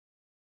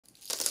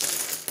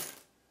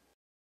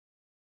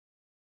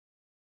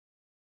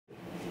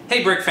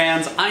Hey Brick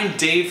fans, I'm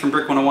Dave from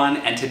Brick 101,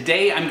 and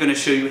today I'm going to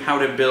show you how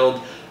to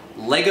build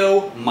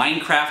Lego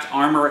Minecraft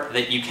armor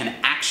that you can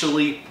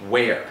actually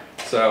wear.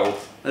 So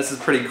this is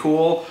pretty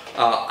cool.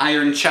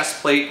 Iron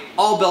chest plate,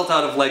 all built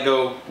out of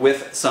Lego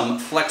with some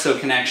Flexo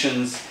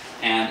connections,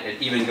 and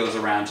it even goes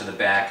around to the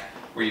back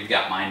where you've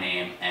got my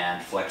name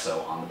and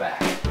Flexo on the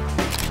back.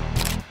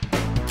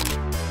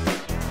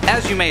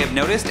 As you may have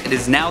noticed, it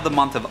is now the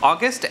month of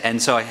August, and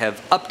so I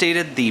have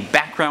updated the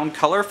background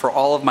color for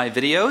all of my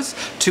videos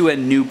to a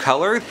new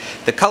color.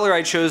 The color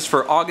I chose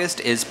for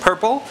August is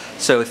purple,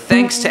 so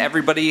thanks to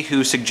everybody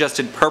who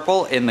suggested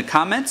purple in the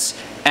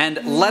comments, and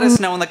let us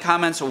know in the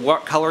comments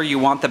what color you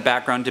want the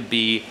background to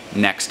be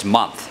next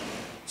month.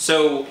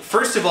 So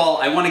first of all,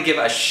 I want to give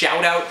a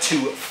shout out to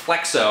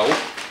Flexo.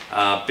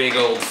 Big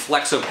old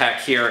Flexo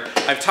pack here.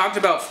 I've talked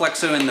about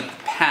Flexo in the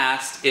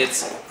past.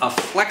 It's a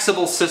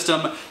flexible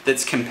system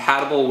that's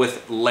compatible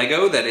with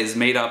Lego that is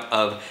made up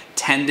of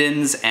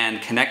tendons and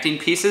connecting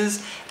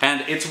pieces,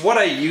 and it's what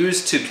I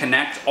use to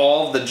connect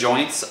all the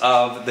joints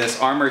of this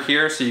armor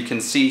here. So you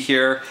can see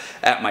here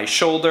at my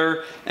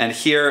shoulder and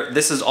here,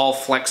 this is all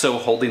Flexo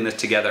holding this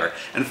together.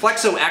 And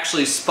Flexo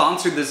actually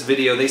sponsored this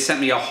video. They sent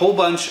me a whole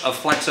bunch of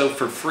Flexo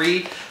for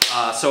free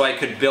so I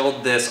could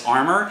build this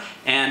armor,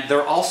 and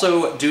they're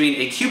also doing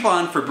a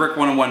coupon for Brick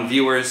 101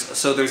 viewers,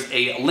 so there's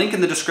a link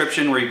in the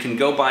description where you can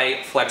go buy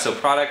Flexo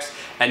products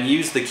and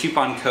use the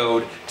coupon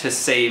code to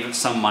save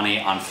some money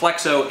on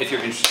Flexo if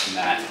you're interested in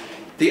that.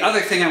 The other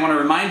thing I want to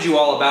remind you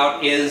all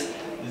about is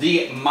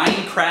the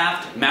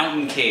Minecraft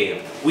Mountain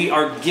Cave. We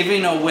are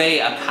giving away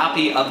a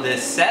copy of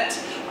this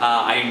set.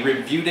 I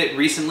reviewed it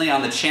recently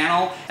on the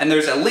channel, and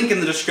there's a link in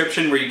the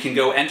description where you can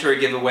go enter a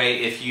giveaway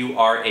if you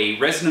are a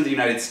resident of the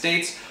United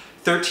States,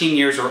 13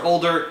 years or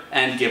older,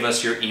 and give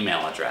us your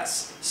email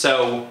address.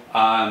 So,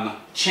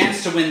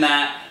 chance to win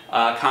that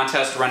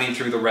contest running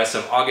through the rest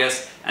of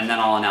August, and then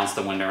I'll announce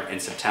the winner in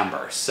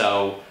September.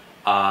 So,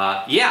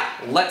 yeah,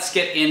 let's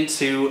get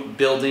into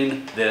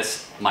building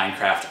this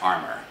Minecraft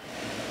armor.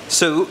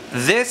 So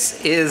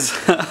this is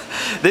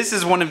this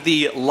is one of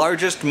the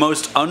largest,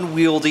 most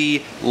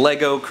unwieldy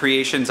Lego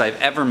creations I've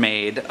ever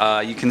made.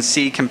 You can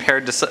see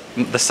compared to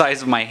the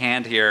size of my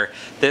hand here,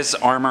 this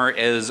armor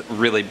is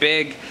really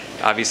big.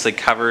 Obviously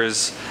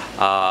covers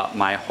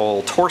my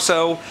whole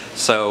torso,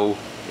 so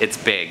it's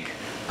big.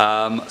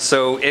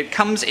 So it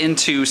comes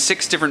into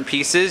 6 different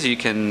pieces. You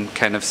can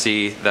kind of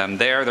see them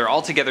there. They're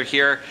all together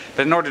here,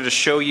 but in order to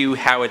show you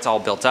how it's all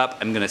built up,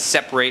 I'm going to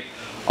separate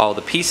all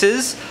the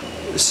pieces.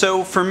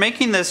 So for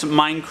making this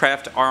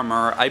Minecraft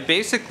armor, I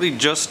basically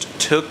just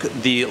took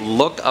the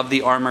look of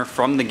the armor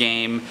from the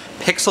game,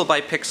 pixel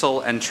by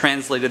pixel, and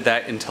translated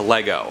that into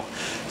Lego.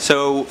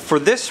 So for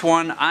this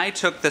one, I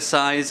took the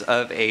size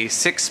of a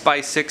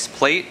 6x6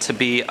 plate to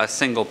be a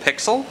single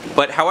pixel.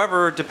 But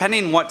however,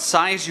 depending what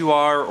size you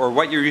are or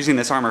what you're using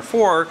this armor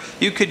for,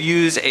 you could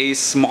use a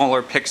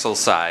smaller pixel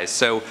size.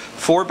 So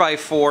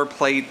 4x4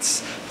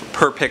 plates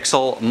per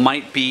pixel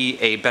might be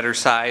a better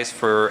size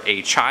for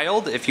a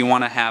child if you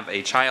want to have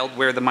a child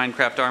wear the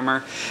Minecraft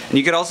armor. And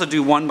you could also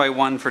do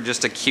 1x1 for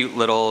just a cute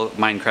little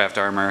Minecraft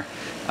armor.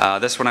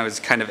 This one I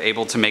was kind of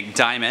able to make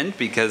diamond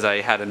because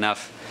I had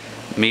enough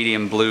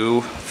medium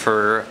blue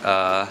for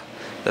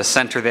the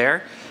center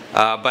there.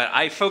 But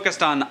I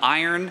focused on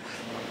iron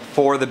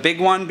for the big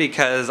one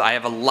because I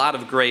have a lot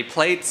of gray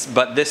plates,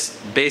 but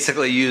this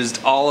basically used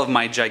all of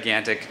my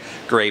gigantic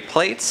gray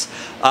plates.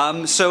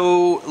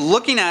 So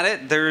looking at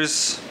it,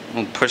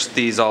 we'll push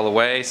these all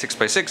away,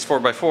 6x6,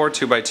 4x4,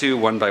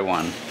 2x2,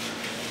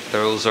 1x1.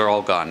 Those are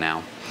all gone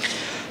now.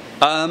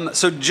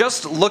 So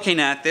just looking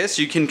at this,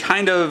 you can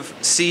kind of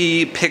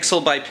see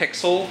pixel by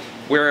pixel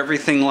where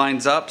everything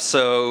lines up.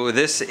 So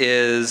this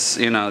is,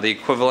 you know, the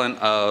equivalent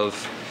of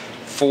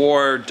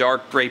 4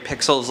 dark gray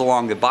pixels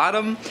along the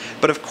bottom,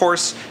 but of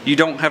course you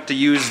don't have to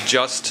use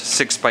just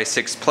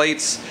 6x6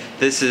 plates.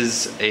 This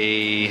is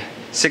a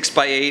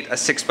 6x8, a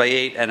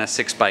 6x8, and a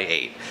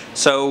 6x8.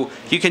 So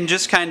you can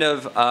just kind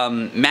of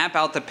map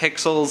out the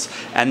pixels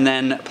and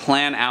then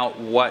plan out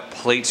what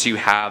plates you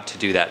have to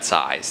do that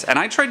size. And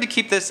I tried to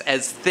keep this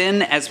as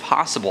thin as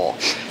possible.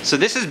 So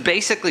this is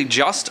basically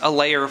just a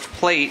layer of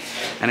plate,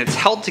 and it's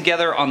held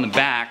together on the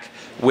back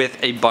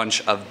with a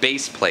bunch of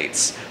base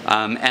plates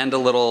and a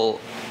little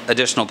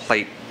additional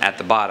plate at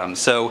the bottom.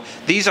 So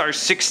these are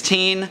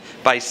 16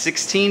 by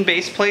 16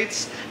 base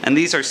plates, and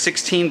these are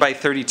 16 by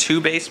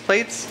 32 base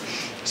plates.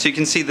 So you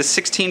can see the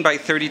 16 by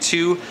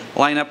 32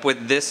 line up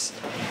with this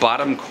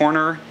bottom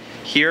corner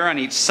here on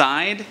each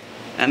side,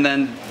 and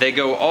then they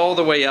go all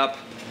the way up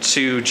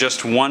to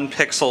just 1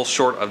 pixel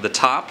short of the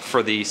top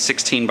for the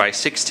 16 by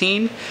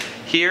 16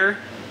 here.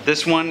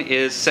 This one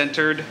is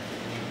centered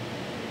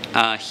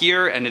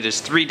here, and it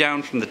is 3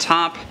 down from the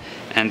top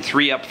and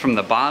 3 up from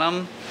the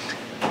bottom.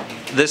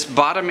 This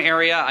bottom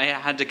area I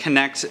had to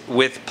connect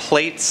with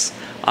plates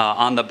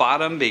on the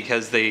bottom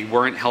because they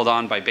weren't held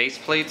on by base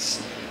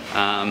plates.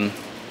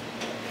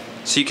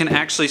 So you can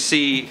actually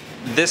see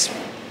this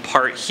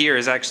part here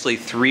is actually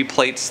 3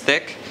 plates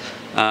thick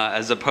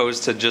as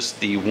opposed to just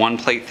the one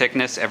plate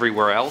thickness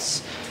everywhere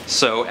else.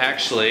 So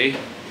actually,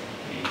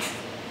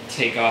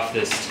 take off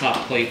this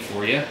top plate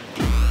for you.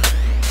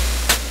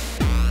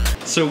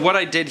 So what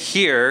I did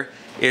here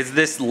is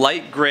this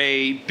light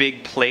gray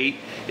big plate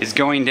is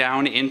going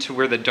down into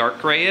where the dark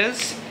gray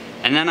is,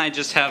 and then I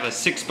just have a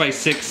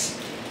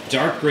 6x6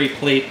 dark gray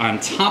plate on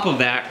top of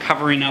that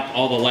covering up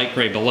all the light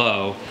gray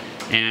below,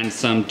 and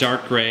some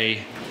dark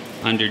gray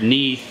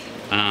underneath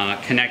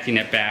connecting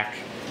it back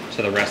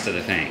to the rest of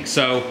the thing.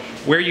 So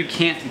where you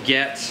can't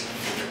get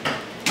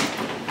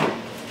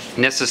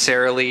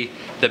necessarily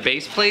the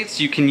base plates,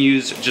 you can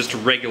use just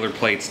regular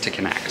plates to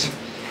connect.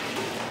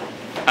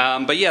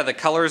 But yeah, the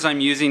colors I'm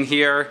using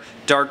here,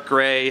 dark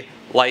gray,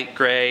 light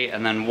gray,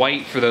 and then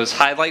white for those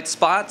highlight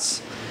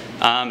spots.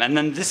 And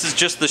then this is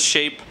just the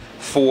shape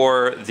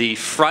for the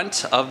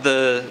front of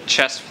the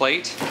chest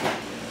plate.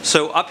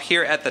 So up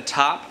here at the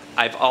top,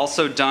 I've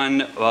also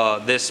done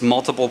this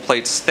multiple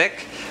plates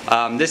thick.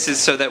 This is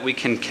so that we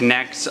can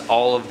connect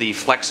all of the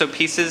Flexo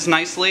pieces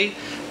nicely.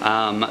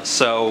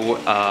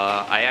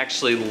 I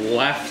actually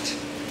left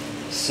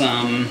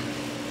some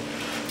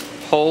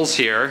holes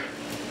here,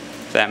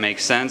 if that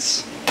makes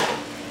sense.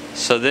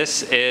 So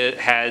this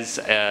has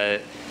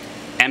an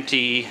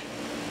empty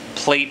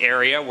plate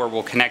area where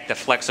we'll connect the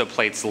Flexo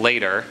plates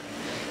later.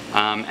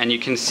 And you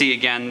can see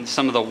again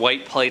some of the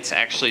white plates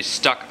actually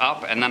stuck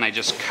up, and then I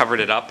just covered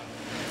it up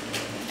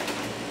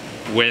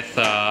with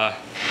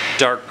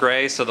dark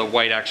gray, so the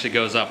white actually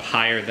goes up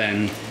higher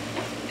than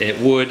it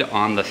would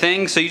on the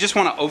thing. So you just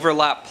want to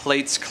overlap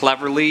plates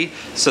cleverly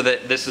so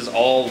that this is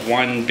all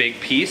one big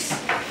piece.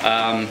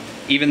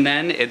 Even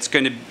then, it's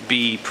going to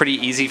be pretty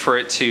easy for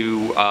it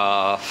to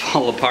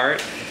fall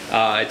apart.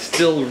 It's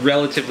still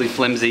relatively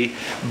flimsy,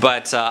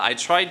 but I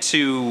tried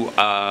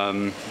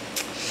to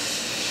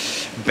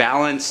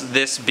balance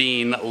this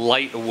being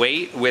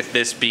lightweight with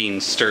this being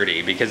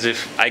sturdy, because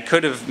if I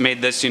could have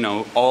made this, you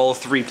know, all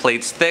 3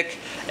 plates thick,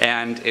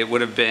 and it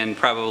would have been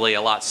probably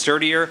a lot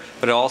sturdier,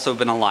 but it also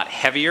been a lot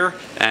heavier.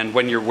 And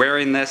when you're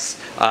wearing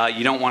this,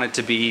 you don't want it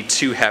to be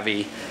too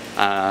heavy.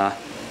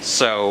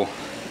 So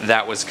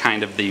that was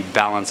kind of the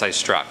balance I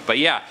struck. But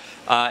yeah,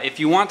 if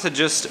you want to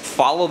just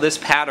follow this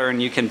pattern,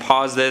 you can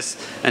pause this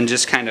and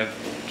just kind of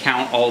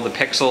count all the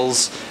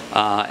pixels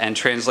and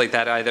translate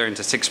that either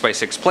into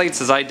 6x6 plates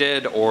as I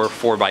did, or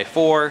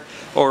 4x4,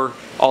 or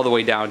all the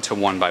way down to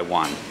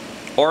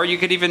 1x1. Or you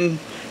could even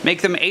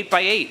make them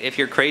 8x8 if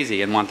you're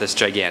crazy and want this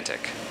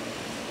gigantic.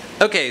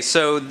 Okay,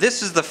 so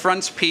this is the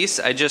front piece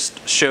I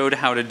just showed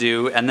how to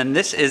do, and then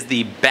this is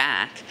the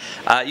back.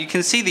 You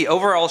can see the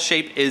overall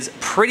shape is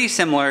pretty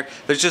similar.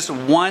 There's just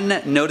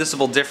one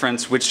noticeable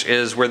difference, which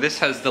is where this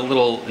has the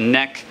little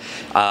neck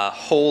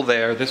hole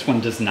there, this one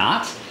does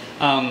not.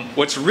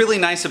 What's really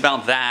nice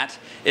about that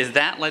is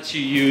that lets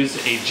you use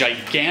a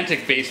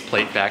gigantic base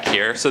plate back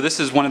here. So this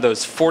is one of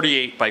those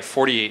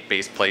 48x48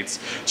 base plates,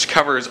 which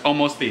covers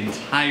almost the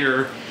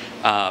entire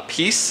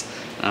piece,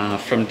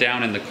 from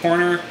down in the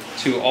corner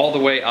to all the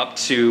way up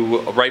to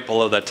right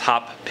below the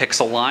top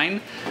pixel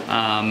line.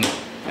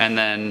 And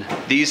then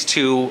these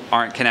two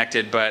aren't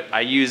connected, but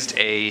I used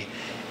a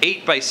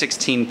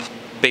 8x16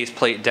 base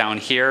plate down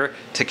here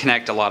to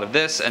connect a lot of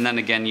this, and then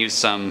again use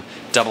some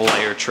double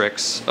layer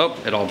tricks.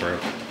 Oh, it all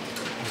broke.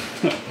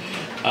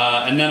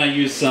 And then I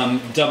used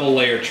some double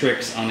layer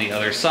tricks on the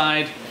other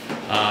side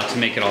to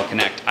make it all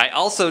connect. I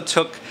also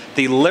took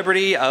the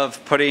liberty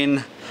of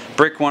putting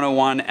Brick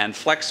 101 and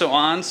Flexo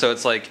on, so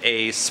it's like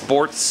a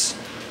sports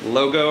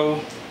logo.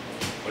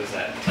 What is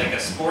that? Like a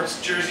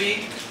sports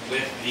jersey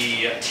with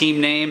the team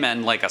name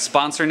and like a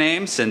sponsor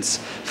name, since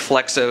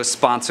Flexo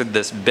sponsored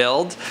this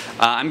build.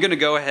 I'm gonna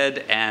go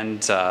ahead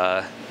and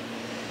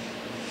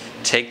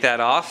take that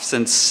off,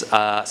 since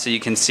so you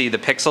can see the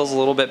pixels a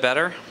little bit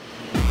better.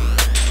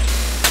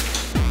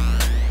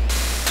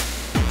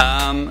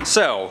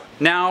 So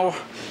now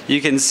you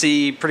can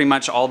see pretty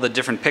much all the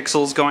different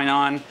pixels going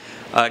on.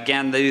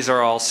 Again, these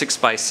are all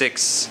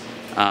 6x6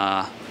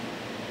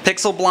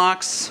 pixel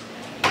blocks,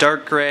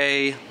 dark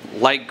gray,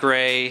 light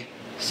gray,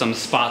 some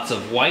spots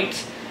of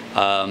white.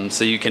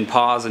 So you can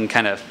pause and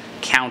kind of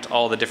count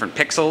all the different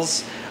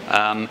pixels.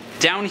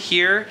 Down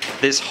here,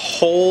 this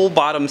whole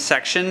bottom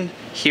section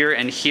here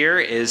and here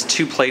is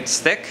 2 plates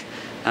thick.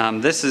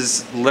 This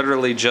is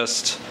literally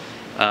just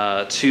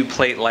 2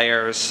 plate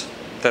layers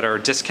that are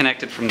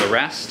disconnected from the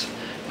rest.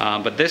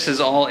 But this is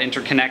all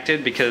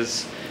interconnected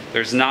because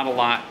there's not a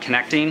lot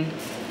connecting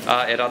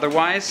it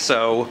otherwise.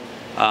 So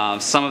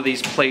some of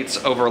these plates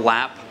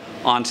overlap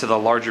onto the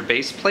larger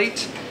base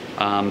plate,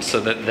 so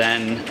that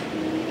then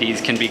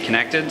these can be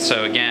connected.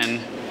 So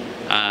again,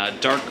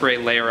 dark gray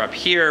layer up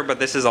here, but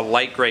this is a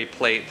light gray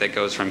plate that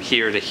goes from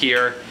here to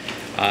here,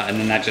 and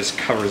then that just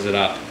covers it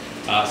up.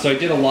 So I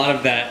did a lot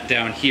of that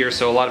down here,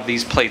 so a lot of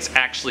these plates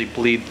actually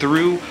bleed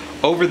through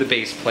over the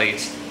base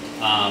plates,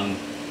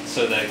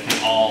 so that it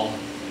can all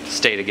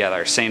stay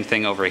together. Same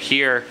thing over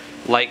here,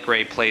 light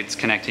gray plates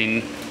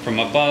connecting from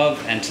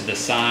above and to the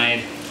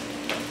side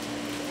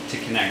to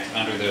connect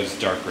under those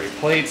dark gray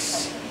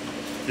plates.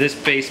 This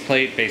base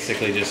plate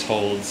basically just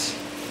holds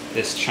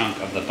this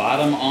chunk of the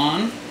bottom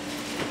on.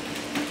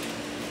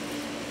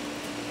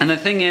 And the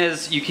thing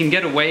is, you can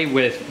get away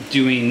with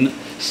doing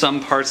some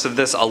parts of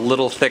this a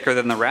little thicker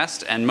than the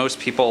rest, and most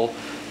people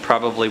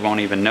probably won't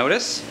even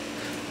notice,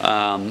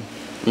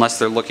 unless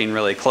they're looking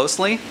really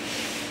closely.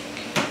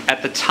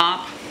 At the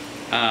top,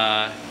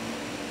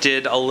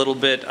 did a little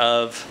bit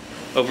of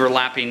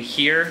overlapping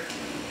here,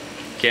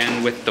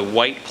 again with the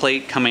white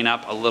plate coming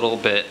up a little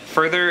bit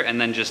further, and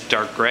then just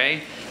dark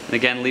gray. And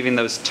again, leaving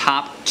those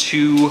top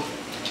 2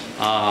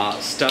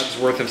 studs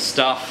worth of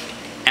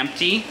stuff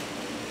empty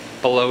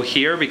below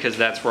here, because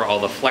that's where all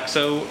the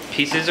Flexo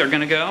pieces are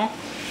gonna go.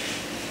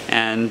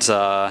 And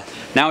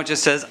now it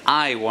just says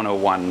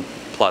I-101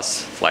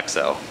 plus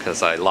Flexo,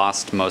 because I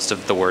lost most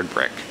of the word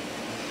brick.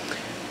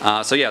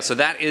 So yeah, so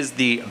that is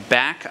the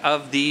back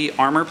of the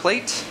armor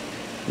plate.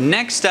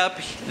 Next up,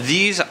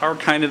 these are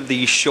kind of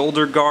the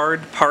shoulder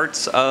guard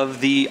parts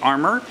of the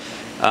armor.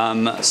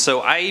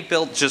 So I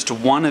built just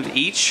one of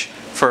each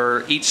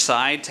for each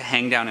side to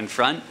hang down in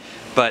front.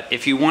 But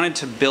if you wanted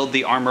to build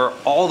the armor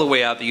all the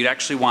way up, you'd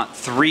actually want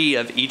 3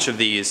 of each of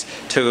these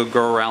to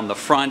go around the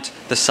front,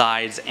 the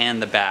sides, and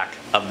the back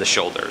of the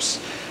shoulders.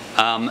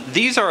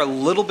 These are a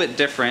little bit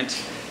different.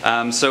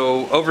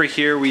 So over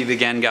here we've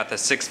again got the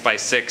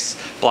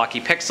 6x6 blocky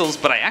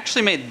pixels, but I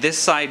actually made this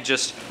side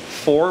just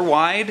 4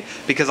 wide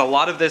because a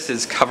lot of this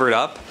is covered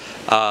up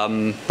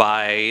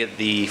by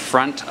the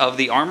front of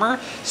the armor,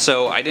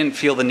 so I didn't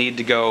feel the need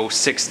to go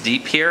 6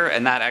 deep here,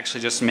 and that actually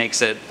just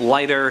makes it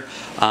lighter,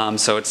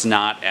 so it's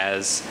not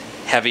as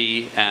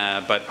heavy,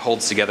 but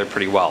holds together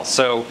pretty well.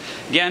 So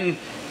again,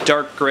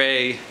 dark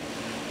gray,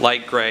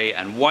 light gray,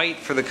 and white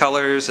for the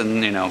colors,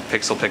 and you know,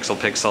 pixel, pixel,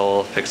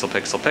 pixel, pixel,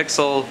 pixel,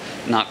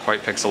 pixel, not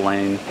quite pixel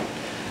lane.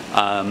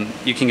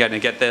 You can kind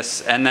of get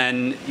this, and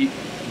then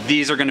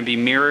these are going to be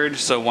mirrored,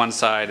 so one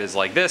side is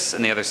like this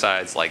and the other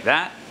side's like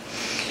that.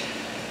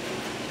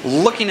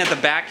 Looking at the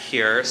back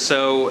here,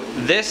 so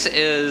this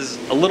is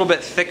a little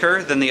bit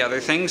thicker than the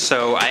other thing,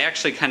 so I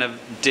actually kind of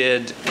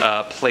did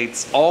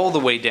plates all the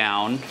way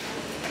down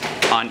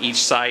on each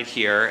side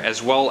here,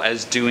 as well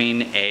as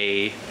doing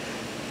a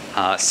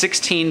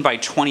 16 by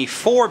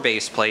 24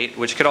 base plate,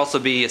 which could also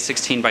be a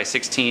 16 by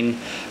 16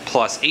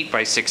 plus 8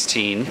 by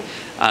 16.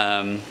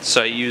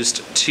 So I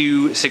used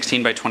 2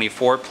 16 by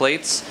 24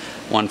 plates,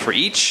 one for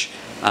each,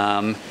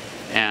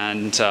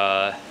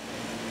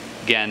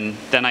 again,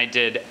 then I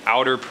did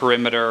outer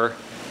perimeter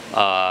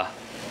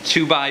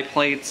 2 by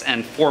plates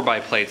and 4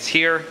 by plates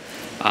here.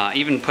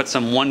 Even put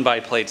some 1 by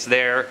plates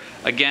there.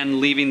 Again,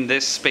 leaving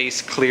this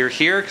space clear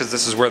here because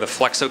this is where the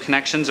Flexo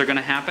connections are going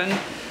to happen.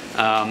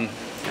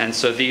 And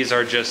so these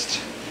are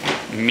just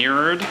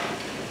mirrored.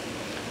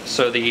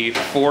 So the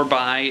 4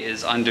 by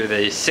is under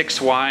the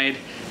 6 wide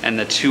and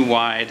the 2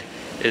 wide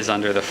is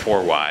under the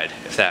 4 wide,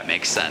 if that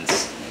makes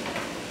sense.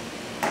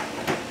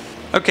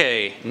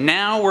 Okay,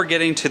 now we're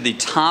getting to the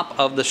top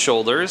of the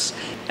shoulders,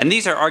 and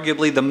these are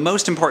arguably the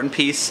most important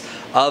piece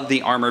of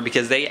the armor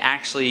because they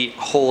actually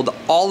hold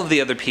all of the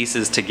other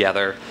pieces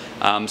together.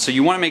 So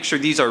you want to make sure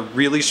these are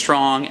really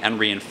strong and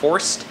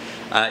reinforced.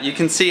 You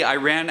can see I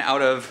ran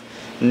out of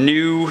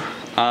new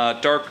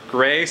dark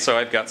gray, so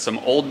I've got some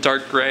old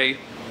dark gray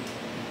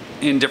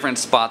in different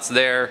spots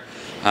there,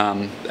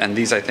 and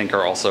these I think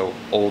are also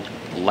old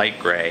light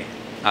gray.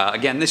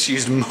 Again, this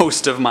used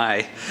most of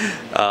my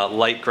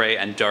light gray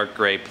and dark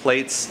gray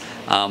plates,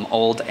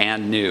 old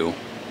and new.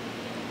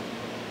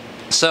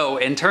 So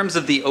in terms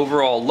of the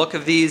overall look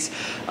of these,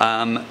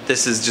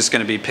 this is just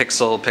going to be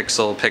pixel,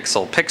 pixel,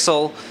 pixel,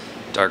 pixel,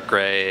 dark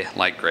gray,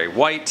 light gray,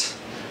 white.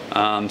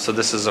 So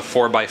this is a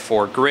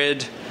 4x4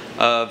 grid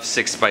of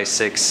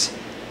 6x6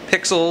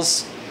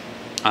 pixels.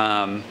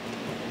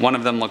 One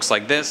of them looks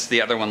like this,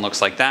 the other one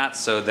looks like that,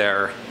 so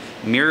they're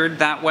mirrored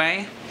that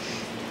way.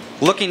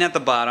 Looking at the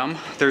bottom,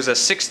 there's a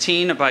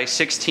 16 by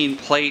 16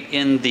 plate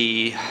in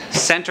the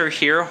center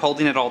here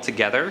holding it all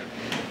together.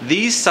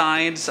 These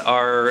sides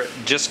are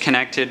just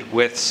connected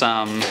with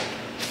some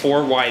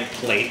 4 wide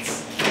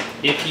plates.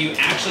 If you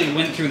actually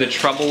went through the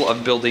trouble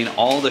of building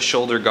all the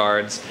shoulder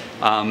guards,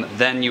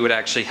 then you would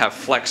actually have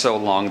Flexo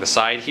along the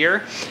side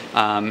here,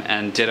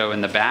 and ditto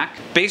in the back.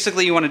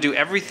 Basically, you want to do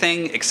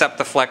everything except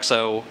the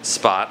Flexo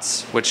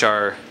spots, which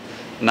are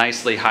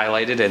nicely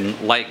highlighted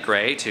in light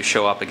gray to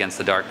show up against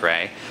the dark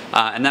gray.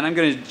 And then I'm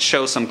going to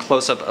show some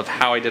close-up of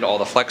how I did all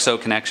the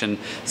Flexo connection,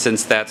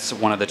 since that's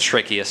one of the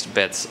trickiest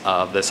bits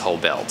of this whole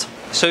build.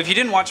 So if you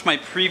didn't watch my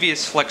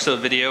previous Flexo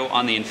video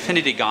on the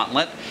Infinity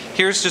Gauntlet,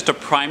 here's just a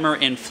primer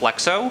in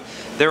Flexo.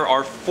 There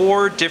are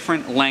 4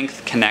 different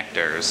length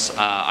connectors.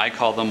 I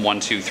call them 1,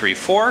 2, 3,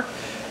 4.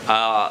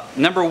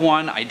 Number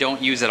 1 I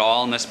don't use at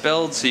all in this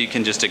build, so you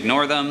can just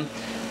ignore them.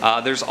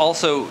 There's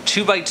also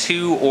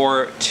 2x2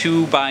 or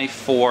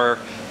 2x4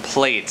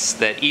 plates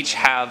that each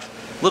have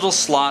little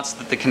slots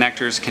that the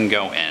connectors can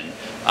go in.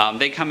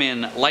 They come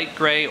in light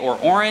gray or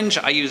orange.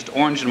 I used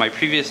orange in my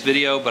previous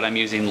video, but I'm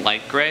using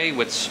light gray,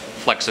 which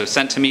Flexo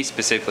sent to me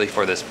specifically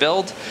for this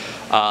build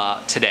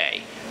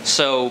today.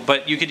 So,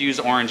 but you could use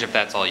orange if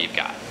that's all you've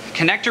got.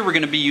 Connector we're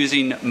going to be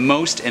using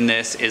most in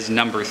this is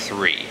number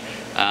 3.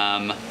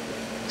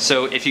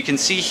 So if you can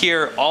see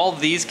here, all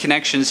these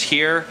connections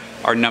here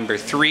are number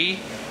 3.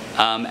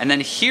 And then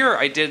here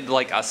I did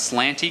like a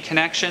slanty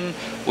connection,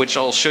 which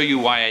I'll show you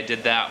why I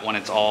did that when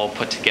it's all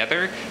put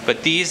together.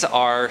 But these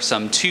are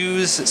some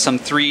 2s, some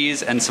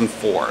 3s, and some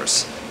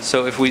 4s.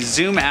 So if we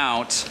zoom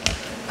out,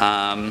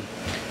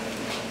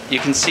 you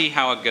can see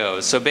how it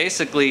goes. So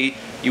basically,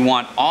 you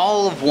want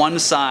all of one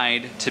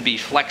side to be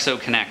Flexo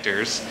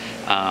connectors,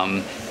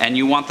 and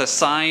you want the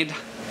side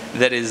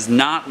that is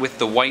not with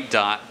the white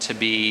dot to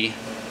be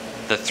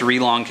the 3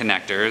 long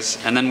connectors,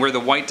 and then where the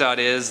white dot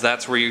is,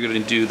 that's where you're going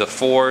to do the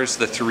 4s,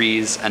 the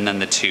 3s, and then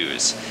the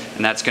 2s.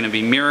 And that's going to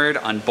be mirrored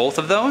on both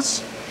of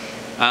those.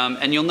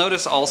 And you'll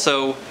notice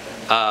also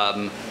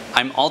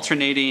I'm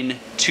alternating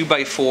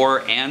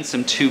 2x4 and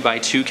some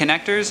 2x2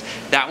 connectors.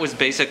 That was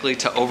basically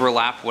to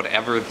overlap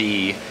whatever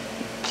the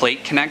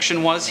plate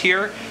connection was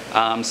here,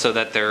 so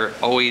that they're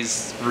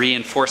always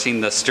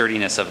reinforcing the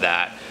sturdiness of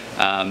that.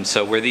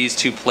 So where these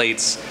 2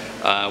 plates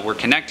were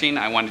connecting,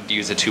 I wanted to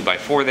use a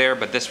 2x4 there,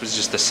 but this was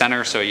just the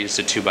center, so I used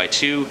a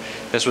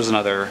 2x2. This was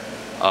another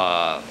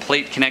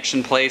plate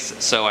connection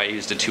place, so I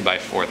used a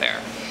 2x4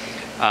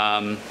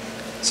 there.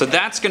 So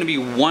that's going to be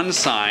one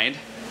side,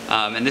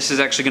 and this is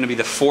actually going to be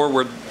the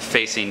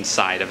forward-facing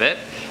side of it.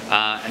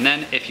 And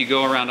then if you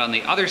go around on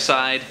the other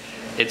side,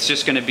 it's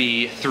just going to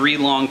be 3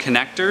 long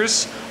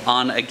connectors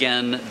on,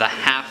 again, the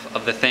half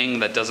of the thing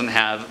that doesn't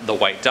have the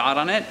white dot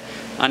on it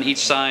on each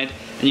side.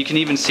 And you can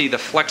even see the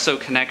Flexo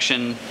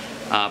connection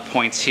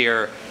points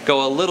here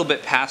go a little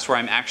bit past where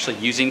I'm actually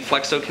using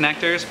Flexo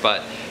connectors,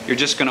 but you're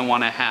just going to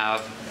want to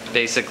have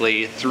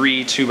basically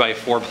 3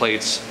 2x4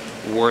 plates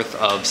worth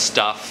of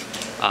stuff,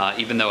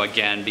 even though,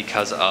 again,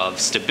 because of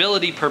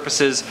stability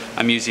purposes,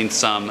 I'm using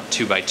some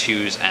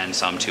 2x2s and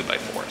some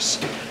 2x4s.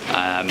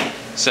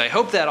 So I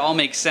hope that all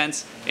makes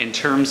sense in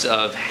terms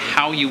of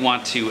how you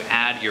want to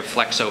add your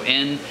Flexo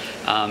in.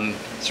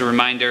 So a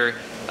reminder,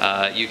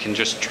 you can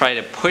just try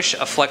to push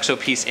a Flexo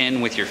piece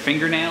in with your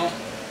fingernail,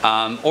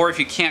 or if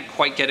you can't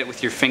quite get it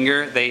with your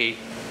finger,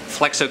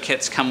 Flexo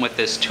kits come with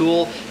this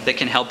tool that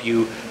can help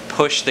you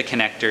push the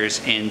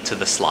connectors into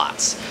the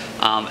slots.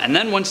 And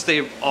then once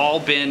they've all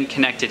been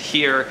connected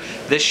here,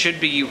 this should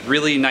be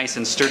really nice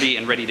and sturdy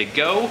and ready to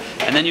go.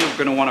 And then you're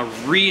going to want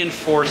to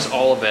reinforce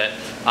all of it.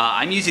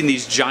 I'm using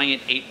these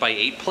giant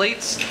 8x8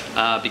 plates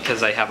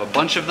because I have a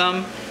bunch of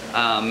them,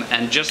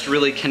 and just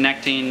really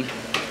connecting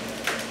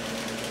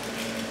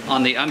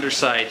on the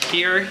underside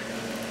here,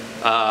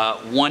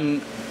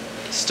 1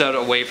 stud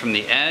away from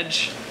the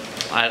edge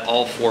at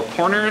all 4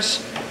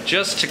 corners,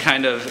 just to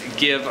kind of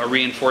give a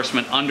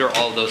reinforcement under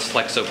all of those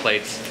Flexo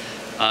plates.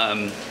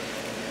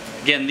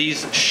 Again,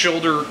 these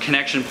shoulder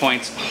connection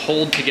points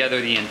hold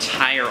together the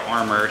entire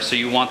armor, so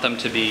you want them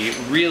to be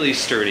really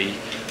sturdy.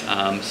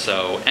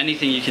 So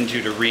anything you can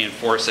do to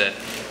reinforce it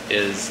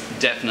is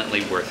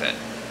definitely worth it.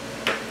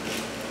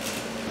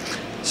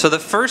 So the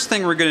first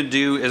thing we're going to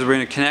do is we're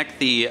going to connect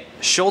the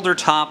shoulder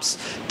tops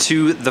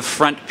to the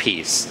front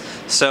piece.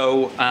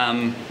 So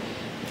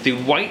the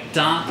white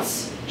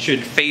dots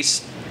should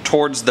face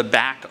towards the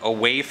back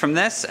away from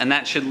this, and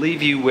that should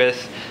leave you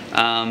with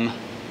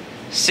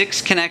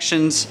 6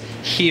 connections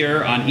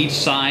here on each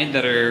side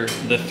that are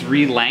the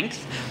 3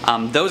 length.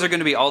 Those are going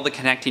to be all the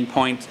connecting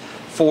points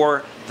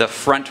for the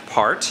front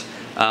part.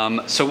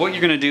 So what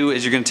you're going to do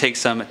is you're going to take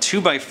some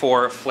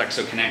 2x4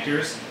 Flexo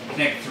connectors,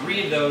 connect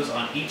 3 of those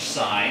on each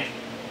side,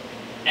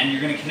 and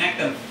you're going to connect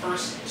them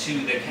first to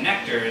the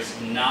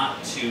connectors,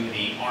 not to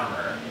the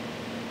armor,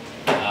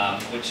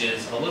 which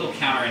is a little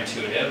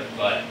counterintuitive,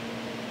 but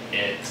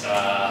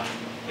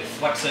with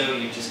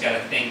Flexo, you just got to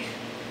think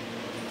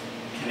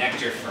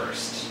connector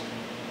first.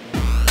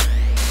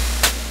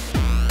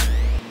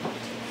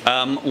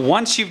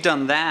 Once you've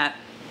done that,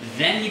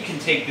 then you can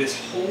take this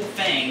whole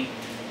thing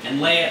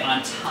and lay it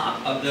on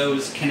top of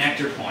those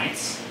connector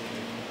points.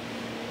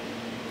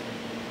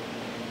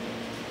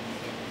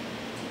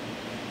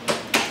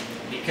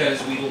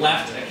 Because we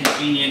left a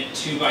convenient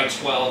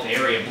 2x12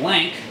 area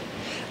blank,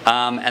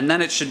 and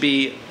then it should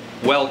be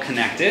well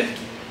connected.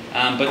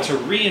 But to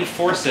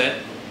reinforce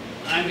it,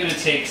 I'm going to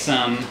take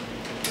some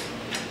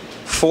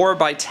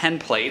 4x10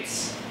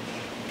 plates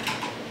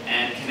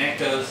and connect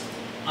those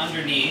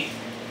underneath.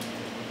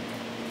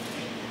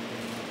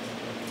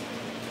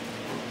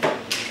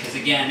 Because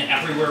again,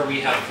 everywhere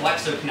we have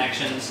Flexo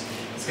connections,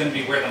 it's going to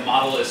be where the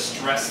model is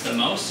stressed the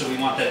most, so we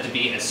want that to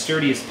be as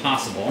sturdy as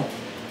possible.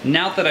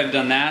 Now that I've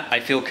done that, I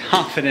feel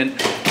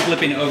confident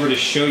flipping over to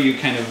show you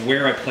kind of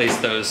where I place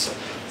those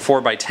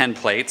 4x10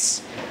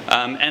 plates.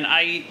 And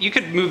you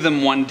could move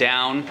them one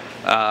down.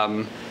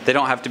 They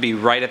don't have to be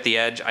right at the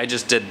edge. I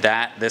just did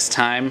that this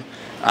time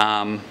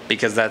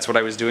because that's what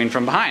I was doing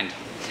from behind.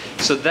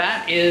 So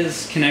that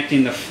is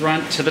connecting the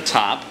front to the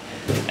top,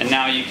 and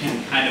now you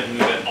can kind of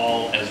move it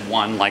all as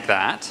one like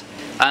that.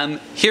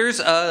 Here's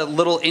a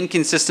little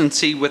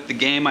inconsistency with the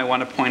game I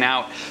want to point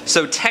out.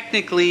 So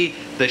technically,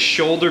 the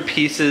shoulder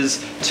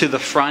pieces to the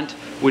front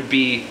would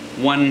be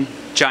one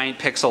giant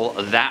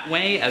pixel that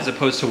way as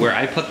opposed to where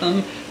I put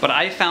them, but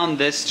I found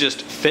this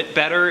just fit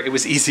better. It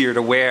was easier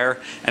to wear,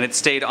 and it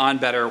stayed on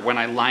better when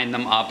I lined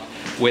them up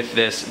with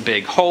this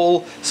big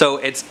hole. So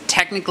it's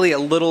technically a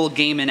little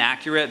game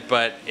inaccurate,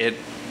 but it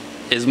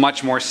is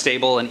much more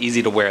stable and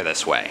easy to wear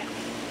this way.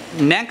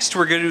 Next,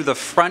 we're going to do the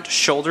front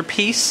shoulder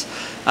piece.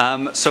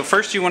 So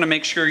first you want to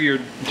make sure you're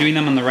doing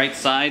them on the right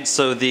side,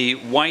 so the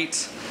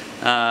white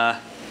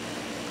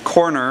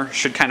corner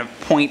should kind of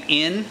point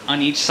in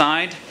on each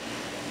side,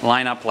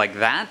 line up like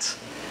that.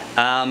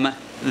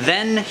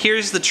 Then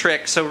here's the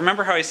trick. So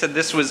remember how I said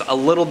this was a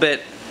little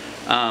bit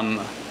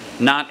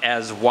not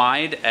as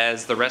wide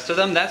as the rest of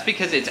them? That's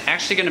because it's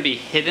actually going to be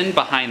hidden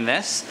behind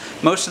this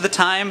most of the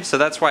time, so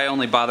that's why I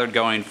only bothered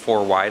going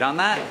 4 wide on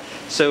that.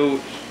 So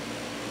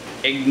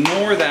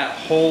ignore that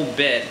whole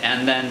bit,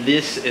 and then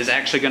this is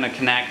actually going to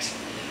connect.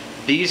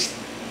 These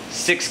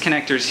 6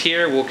 connectors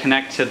here will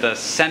connect to the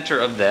center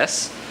of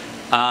this.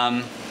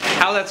 How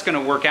that's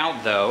going to work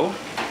out though,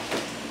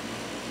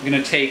 I'm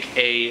going to take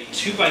a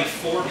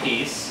 2x4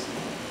 piece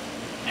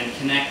and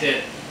connect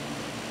it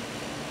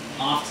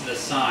off to the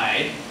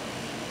side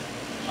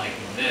like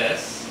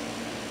this.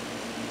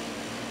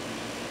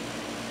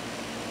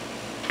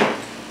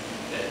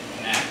 It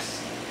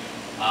connects,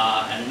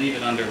 and leave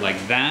it under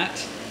like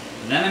that.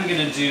 And then I'm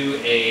going to do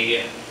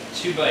a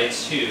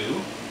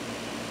 2x2,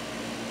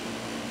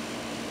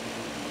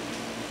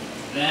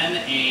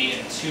 then a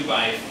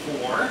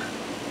 2x4,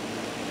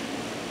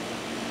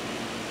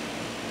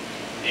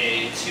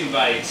 a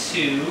 2x2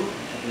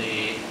 in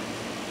the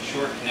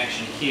short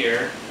connection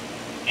here,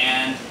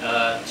 and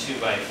a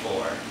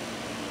 2x4.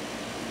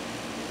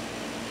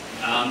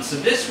 So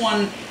this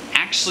one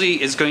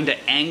actually is going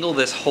to angle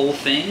this whole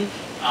thing.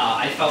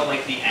 I felt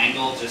like the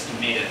angle just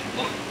made it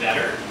look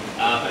better,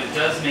 but it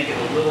does make it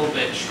a little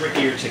bit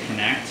trickier to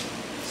connect.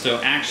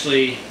 So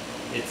actually,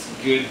 it's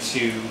good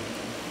to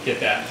get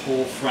that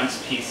whole front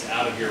piece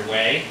out of your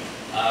way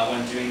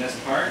when doing this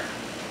part.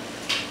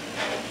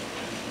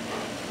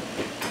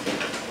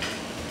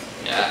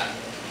 Yeah.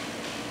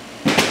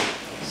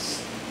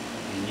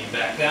 And you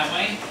back that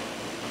way.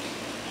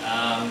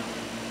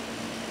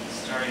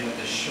 Starting with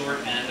the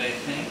short end, I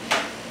think.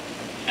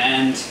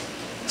 And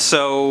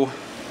so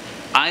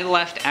I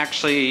left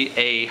actually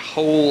a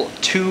whole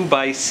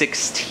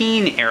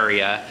 2x16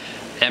 area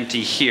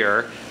empty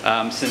here,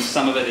 since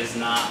some of it is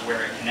not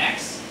where it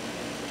connects.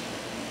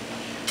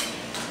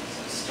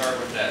 So start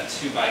with that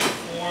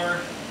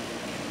 2x4,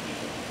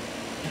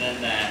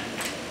 then that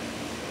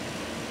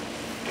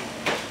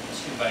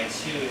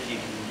 2x2 if you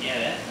can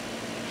get it.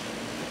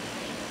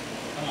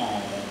 Come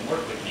on,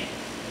 work with me.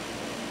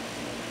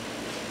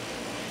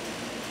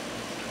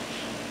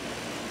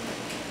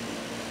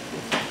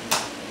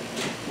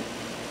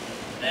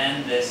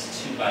 Then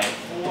this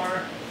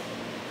 2x4,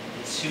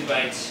 the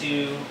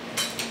 2x2,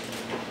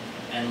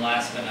 and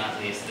last but not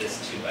least this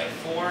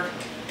 2x4,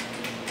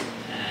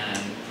 and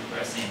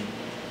pressing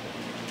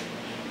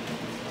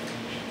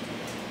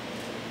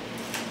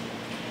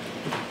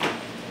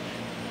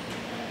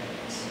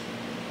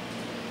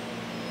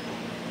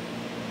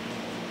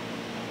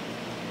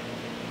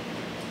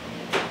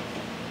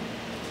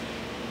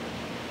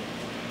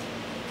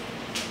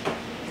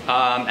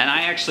and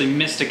I actually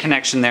missed a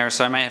connection there,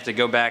 so I might have to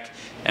go back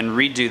and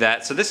redo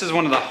that. So this is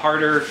one of the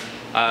harder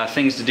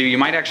things to do. You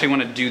might actually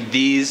want to do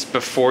these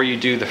before you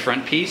do the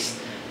front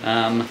piece,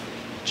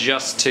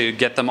 just to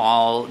get them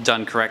all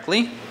done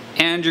correctly.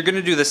 And you're going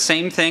to do the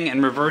same thing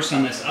in reverse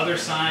on this other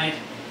side.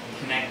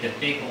 Connect the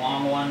big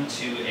long one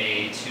to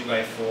a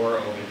 2x4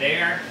 over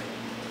there.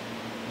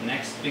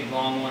 Next big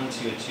long one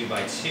to a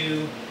 2x2.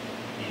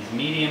 These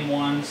medium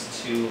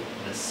ones to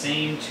the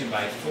same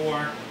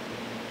 2x4.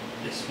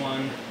 This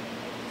one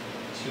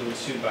to a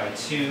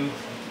 2x2,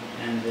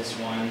 and this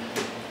one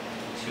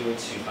to a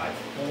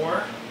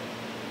 2x4.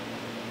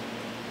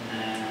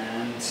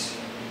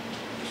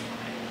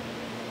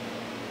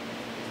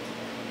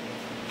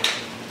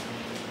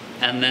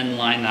 And then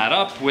line that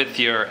up with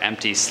your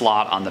empty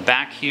slot on the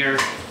back here,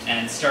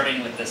 and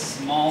starting with the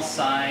small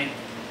side,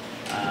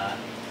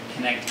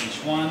 connect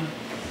each one.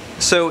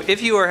 So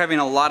if you are having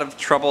a lot of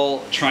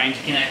trouble trying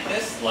to connect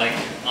this, like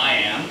I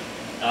am,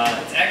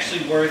 it's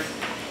actually worth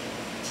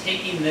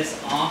taking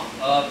this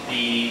off of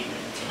the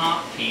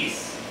top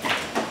piece,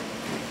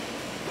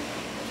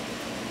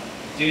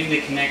 doing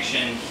the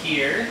connection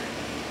here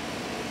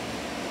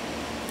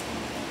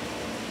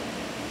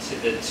to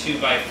the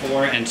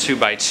 2x4 and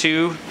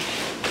 2x2,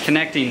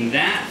 connecting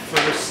that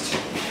first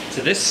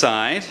to this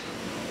side,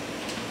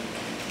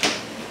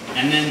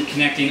 and then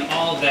connecting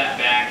all of that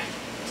back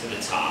to the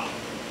top.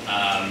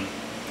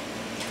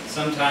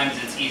 Sometimes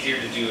it's easier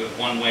to do it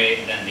one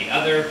way than the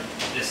other.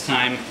 This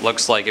time,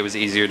 looks like it was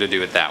easier to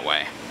do it that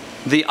way.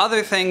 The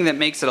other thing that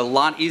makes it a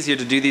lot easier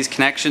to do these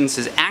connections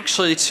is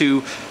actually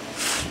to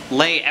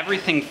lay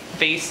everything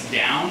face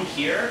down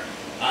here,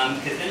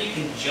 because then you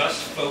can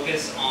just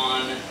focus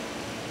on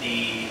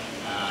the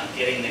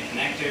getting the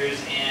connectors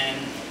in,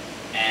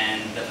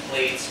 and the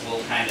plates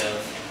will kind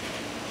of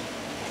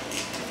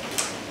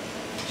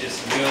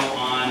just go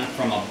on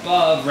from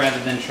above rather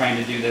than trying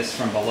to do this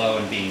from below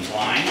and being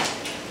blind.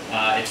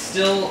 It's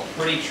still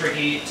pretty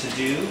tricky to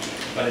do,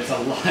 but it's a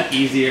lot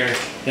easier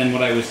than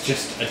what I was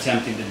just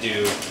attempting to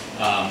do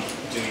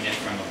doing it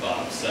from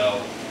above.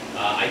 So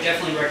I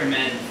definitely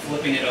recommend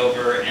flipping it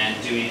over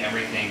and doing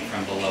everything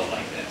from below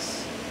like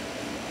this.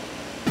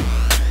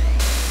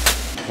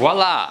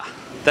 Voila!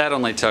 That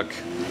only took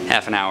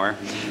half an hour.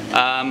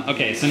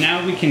 Okay, so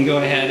now we can go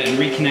ahead and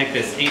reconnect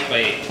this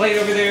 8x8 plate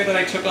over there that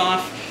I took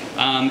off.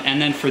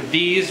 And then for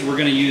these, we're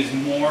gonna use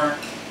more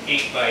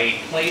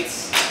 8x8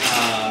 plates.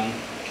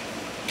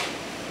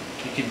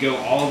 You could go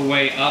all the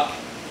way up,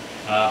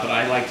 but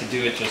I like to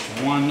do it just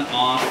one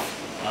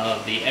off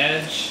of the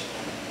edge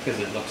because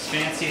it looks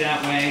fancy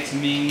that way to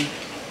me.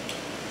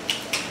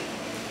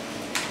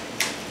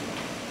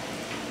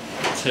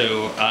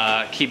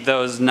 To keep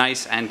those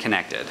nice and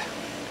connected.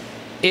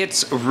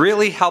 It's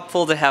really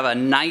helpful to have a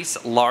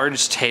nice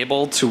large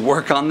table to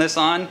work on this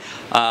on.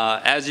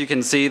 As you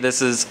can see,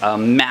 this is a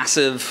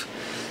massive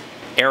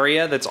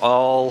area that's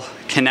all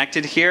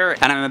connected here,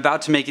 and I'm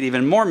about to make it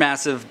even more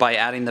massive by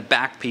adding the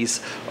back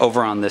piece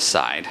over on this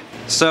side.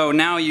 So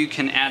now you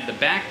can add the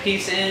back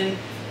piece in.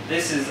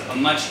 This is a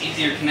much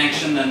easier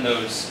connection than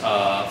those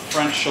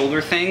front shoulder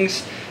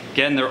things.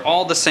 Again, they're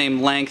all the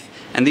same length,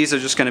 and these are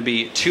just going to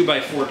be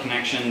 2x4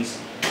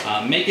 connections.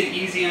 Make it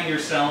easy on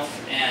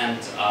yourself and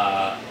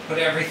put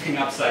everything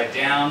upside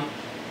down.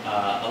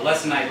 A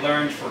lesson I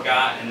learned,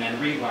 forgot, and then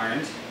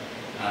relearned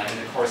in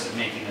the course of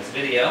making this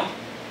video.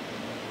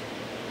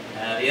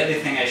 The other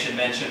thing I should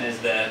mention is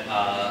that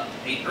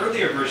the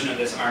earlier version of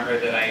this armor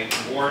that I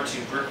wore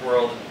to Brick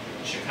World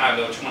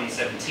Chicago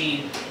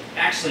 2017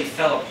 actually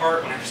fell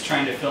apart when I was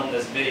trying to film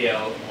this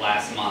video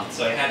last month.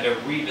 So I had to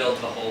rebuild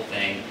the whole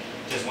thing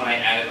just when I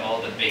added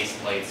all the base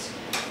plates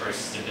for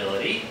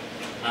stability.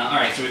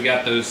 Alright, so we've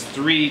got those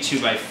 3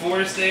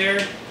 2x4s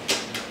there.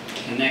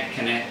 Connect,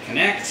 connect,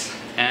 connect.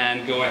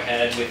 And go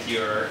ahead with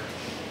your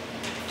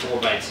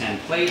 4x10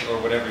 plate or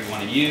whatever you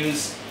want to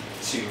use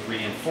to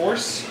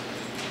reinforce.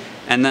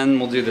 And then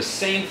we'll do the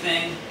same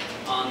thing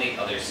on the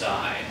other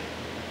side.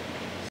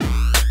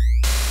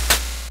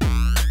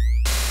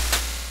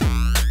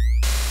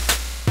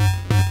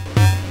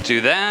 Do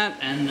that,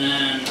 and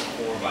then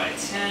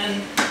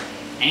 4x10,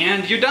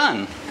 and you're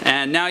done.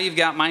 And now you've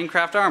got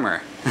Minecraft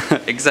armor,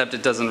 except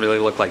it doesn't really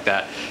look like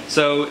that.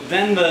 So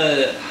then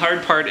the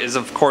hard part is,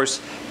 of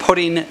course,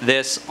 putting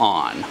this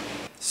on.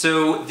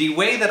 So the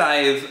way that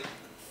I've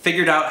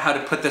figured out how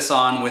to put this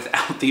on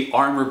without the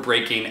armor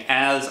breaking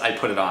as I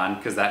put it on,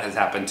 because that has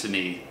happened to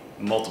me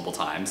multiple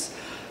times.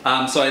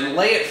 So I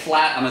lay it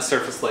flat on a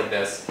surface like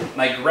this,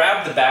 and I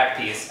grab the back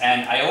piece,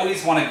 and I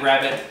always want to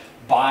grab it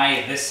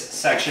by this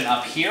section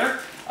up here,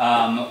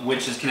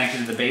 which is connected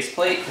to the base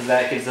plate, because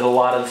that gives it a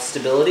lot of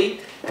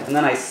stability. And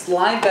then I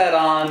slide that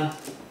on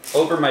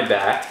over my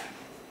back,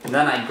 and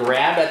then I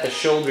grab at the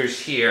shoulders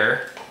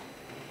here,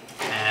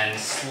 and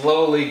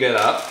slowly get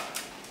up.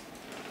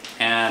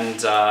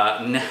 And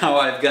now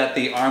I've got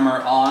the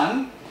armor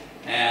on,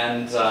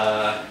 and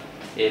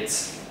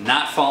it's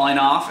not falling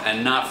off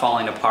and not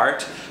falling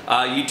apart.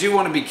 You do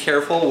want to be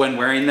careful when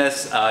wearing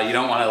this. You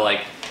don't want to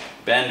like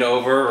bend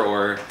over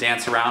or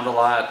dance around a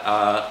lot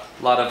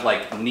of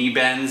like knee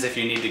bends if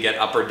you need to get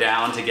up or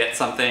down to get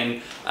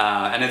something.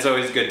 And it's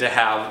always good to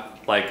have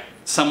like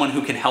someone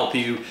who can help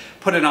you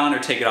put it on or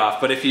take it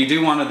off. But if you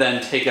do want to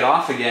then take it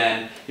off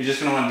again, you're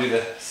just going to want to do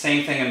the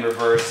same thing in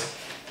reverse.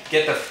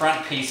 Get the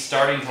front piece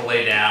starting to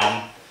lay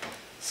down,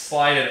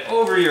 slide it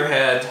over your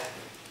head,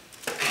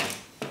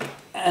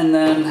 and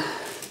then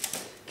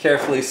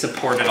carefully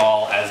support it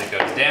all as it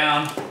goes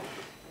down.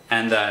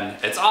 And then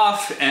it's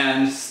off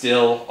and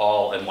still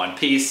all in one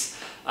piece,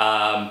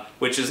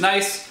 which is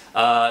nice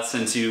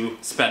since you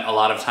spent a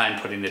lot of time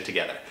putting it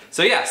together.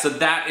 So yeah, so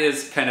that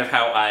is kind of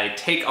how I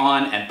take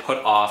on and put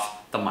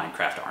off the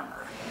Minecraft armor.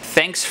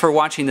 Thanks for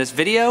watching this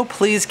video.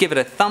 Please give it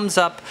a thumbs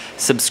up,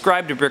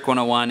 subscribe to Brick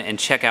 101, and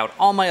check out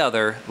all my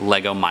other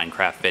LEGO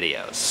Minecraft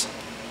videos.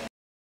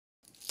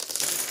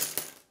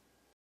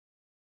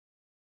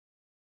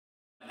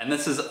 And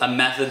this is a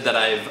method that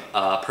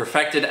I've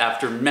perfected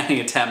after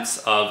many attempts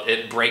of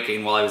it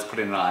breaking while I was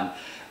putting it on.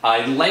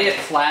 I lay it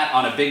flat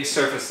on a big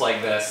surface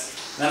like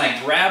this, then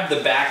I grab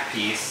the back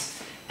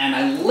piece, and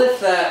I lift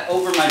that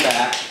over my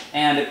back,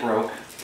 and it broke.